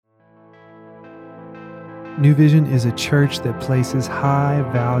New Vision is a church that places high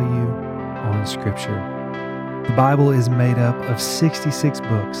value on Scripture. The Bible is made up of 66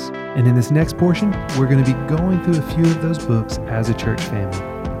 books, and in this next portion, we're going to be going through a few of those books as a church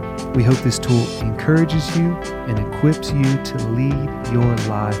family. We hope this tool encourages you and equips you to lead your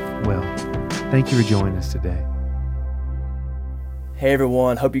life well. Thank you for joining us today. Hey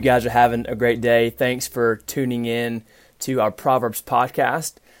everyone, hope you guys are having a great day. Thanks for tuning in to our Proverbs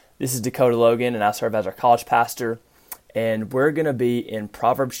podcast. This is Dakota Logan and I serve as our college pastor. And we're going to be in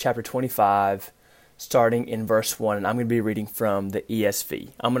Proverbs chapter 25, starting in verse 1. And I'm going to be reading from the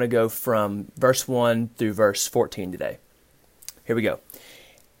ESV. I'm going to go from verse 1 through verse 14 today. Here we go.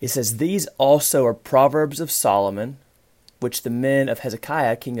 It says, "These also are Proverbs of Solomon, which the men of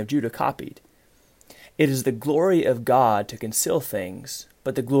Hezekiah, king of Judah, copied. It is the glory of God to conceal things,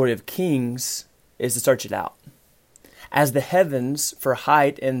 but the glory of kings is to search it out. As the heavens for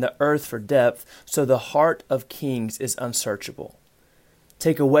height and the earth for depth, so the heart of kings is unsearchable.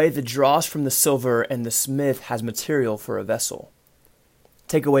 Take away the dross from the silver, and the smith has material for a vessel.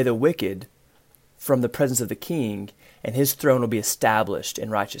 Take away the wicked from the presence of the king, and his throne will be established in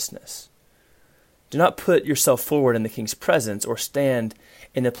righteousness. Do not put yourself forward in the king's presence, or stand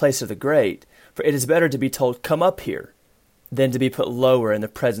in the place of the great, for it is better to be told, 'Come up here,' than to be put lower in the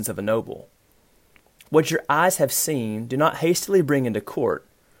presence of a noble. What your eyes have seen, do not hastily bring into court,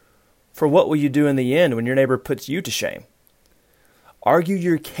 for what will you do in the end when your neighbor puts you to shame? Argue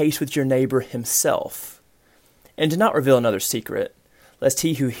your case with your neighbor himself, and do not reveal another's secret, lest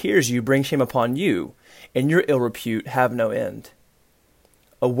he who hears you bring shame upon you, and your ill repute have no end.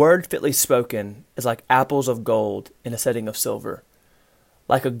 A word fitly spoken is like apples of gold in a setting of silver.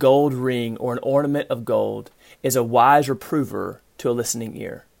 Like a gold ring or an ornament of gold is a wise reprover to a listening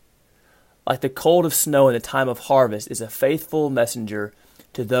ear. Like the cold of snow in the time of harvest is a faithful messenger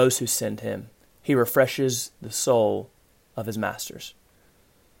to those who send him. He refreshes the soul of his masters.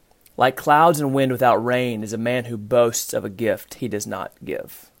 Like clouds and wind without rain is a man who boasts of a gift he does not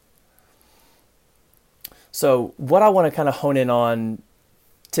give." So what I want to kind of hone in on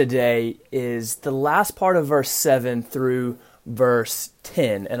today is the last part of verse 7 through verse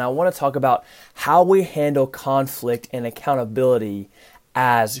 10. And I want to talk about how we handle conflict and accountability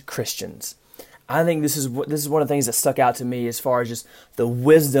as Christians. I think this is one of the things that stuck out to me as far as just the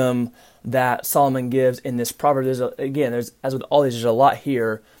wisdom that Solomon gives in this proverb. There's as with all these, there's a lot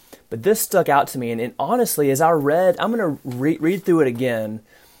here, but this stuck out to me. And honestly, as I read, I'm going to read through it again.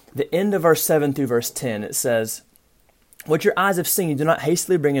 The end of verse 7 through verse 10, it says, "What your eyes have seen, do not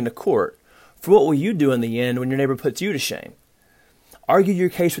hastily bring into court. For what will you do in the end when your neighbor puts you to shame? Argue your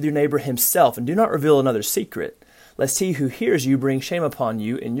case with your neighbor himself, and do not reveal another's secret, lest he who hears you bring shame upon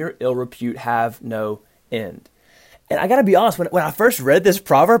you, and your ill repute have no end." And I got to be honest, when I first read this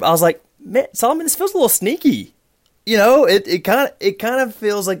proverb, I was like, man, Solomon, this feels a little sneaky. You know, it kind of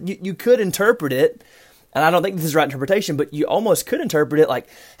feels like you could interpret it, and I don't think this is the right interpretation, but you almost could interpret it like,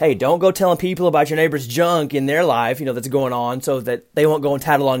 hey, don't go telling people about your neighbor's junk in their life, that's going on, so that they won't go and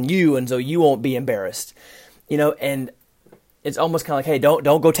tattle on you, and so you won't be embarrassed. And it's almost kind of like, hey,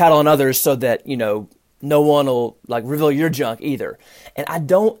 don't go tattle on others so that, no one will like reveal your junk either. And I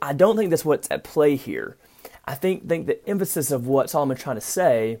don't think that's what's at play here. I think the emphasis of what Solomon's trying to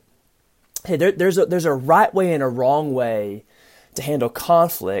say, hey, there's a right way and a wrong way to handle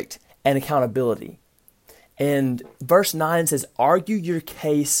conflict and accountability. And verse 9 says, "Argue your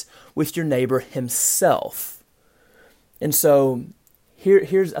case with your neighbor himself." And so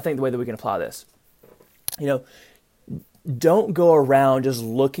here's I think the way that we can apply this. Don't go around just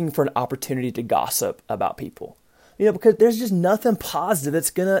looking for an opportunity to gossip about people, because there's just nothing positive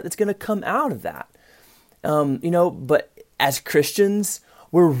that's gonna come out of that. But as Christians,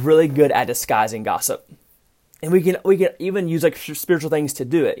 we're really good at disguising gossip, and we can even use like spiritual things to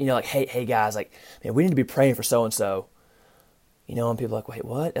do it. Like hey guys, like man, we need to be praying for so and so. And people are like, wait,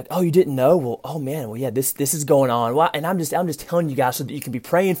 what? Like, oh, you didn't know? Well, oh man, well yeah, this is going on. Well, and I'm just telling you guys so that you can be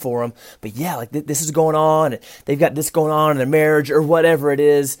praying for them. But yeah, like this is going on, and they've got this going on in their marriage or whatever it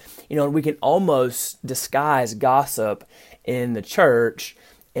is. And we can almost disguise gossip in the church.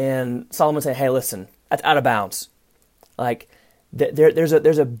 And Solomon saying, hey, listen, that's out of bounds. Like there's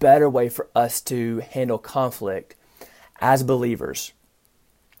a better way for us to handle conflict as believers.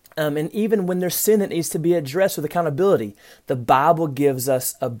 And even when there's sin that needs to be addressed with accountability, the Bible gives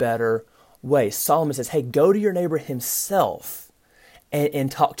us a better way. Solomon says, hey, go to your neighbor himself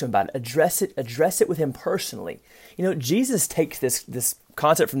and talk to him about it. Address it with him personally. Jesus takes this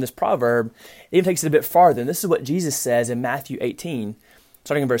concept from this proverb, it even takes it a bit farther. And this is what Jesus says in Matthew 18,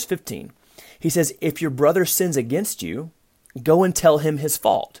 starting in verse 15. He says, "If your brother sins against you, go and tell him his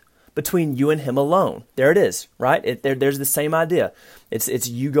fault between you and him alone. There it is, right? There's the same idea. It's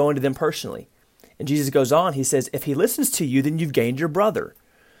you going to them personally. And Jesus goes on, he says, if he listens to you, then you've gained your brother.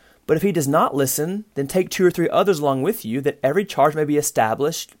 But if he does not listen, then take 2 or 3 others along with you, that every charge may be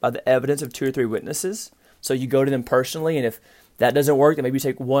established by the evidence of 2 or 3 witnesses. So you go to them personally, and if that doesn't work, then maybe you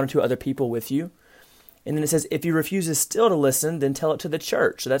take 1 or 2 other people with you. And then it says, if he refuses still to listen, then tell it to the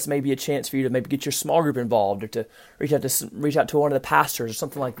church. So that's maybe a chance for you to maybe get your small group involved, or to reach out to one of the pastors or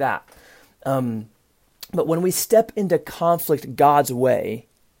something like that. But when we step into conflict God's way,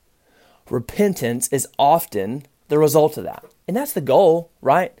 repentance is often the result of that. And that's the goal,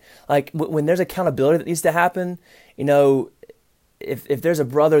 right? Like when there's accountability that needs to happen, if there's a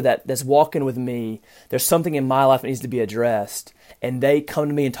brother that's walking with me, there's something in my life that needs to be addressed, and they come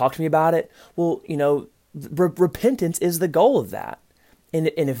to me and talk to me about it, well, repentance is the goal of that. And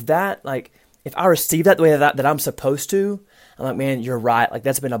if I receive that the way that I'm supposed to, I'm like, man, you're right. Like,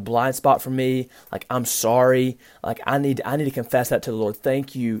 that's been a blind spot for me. Like, I'm sorry. Like, I need to confess that to the Lord.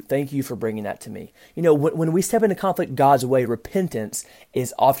 Thank you for bringing that to me. When we step into conflict God's way, repentance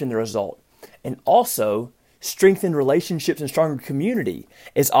is often the result. And also, strengthened relationships and stronger community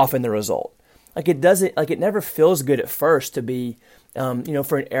is often the result. It never feels good at first to be,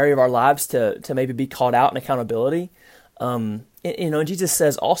 for an area of our lives to maybe be called out in accountability. And Jesus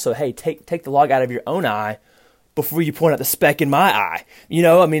says also, hey, take the log out of your own eye before you point out the speck in my eye.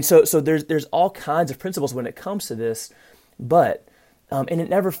 So there's all kinds of principles when it comes to this, but and it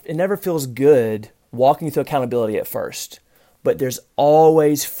never feels good walking through accountability at first. But there's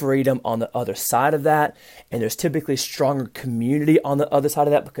always freedom on the other side of that, and there's typically stronger community on the other side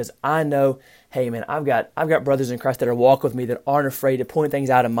of that, because I know, hey man, I've got brothers in Christ that are walking with me that aren't afraid to point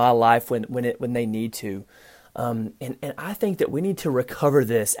things out in my life when they need to. And I think that we need to recover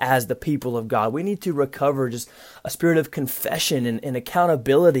this as the people of God. We need to recover just a spirit of confession and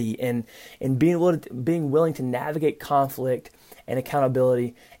accountability and being willing to navigate conflict and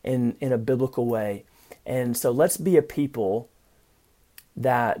accountability in a biblical way. And so let's be a people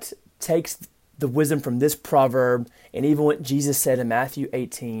that takes the wisdom from this proverb and even what Jesus said in Matthew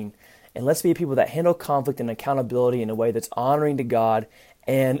 18, and let's be a people that handle conflict and accountability in a way that's honoring to God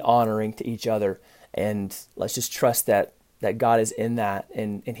and honoring to each other. And let's just trust that God is in that,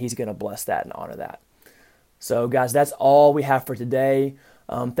 and he's going to bless that and honor that. So guys, that's all we have for today.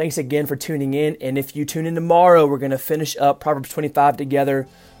 Thanks again for tuning in. And if you tune in tomorrow, we're going to finish up Proverbs 25 together.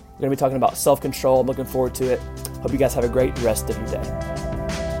 We're going to be talking about self-control. I'm looking forward to it. Hope you guys have a great rest of your day.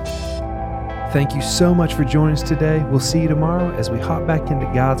 Thank you so much for joining us today. We'll see you tomorrow as we hop back into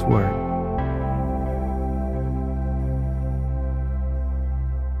God's Word.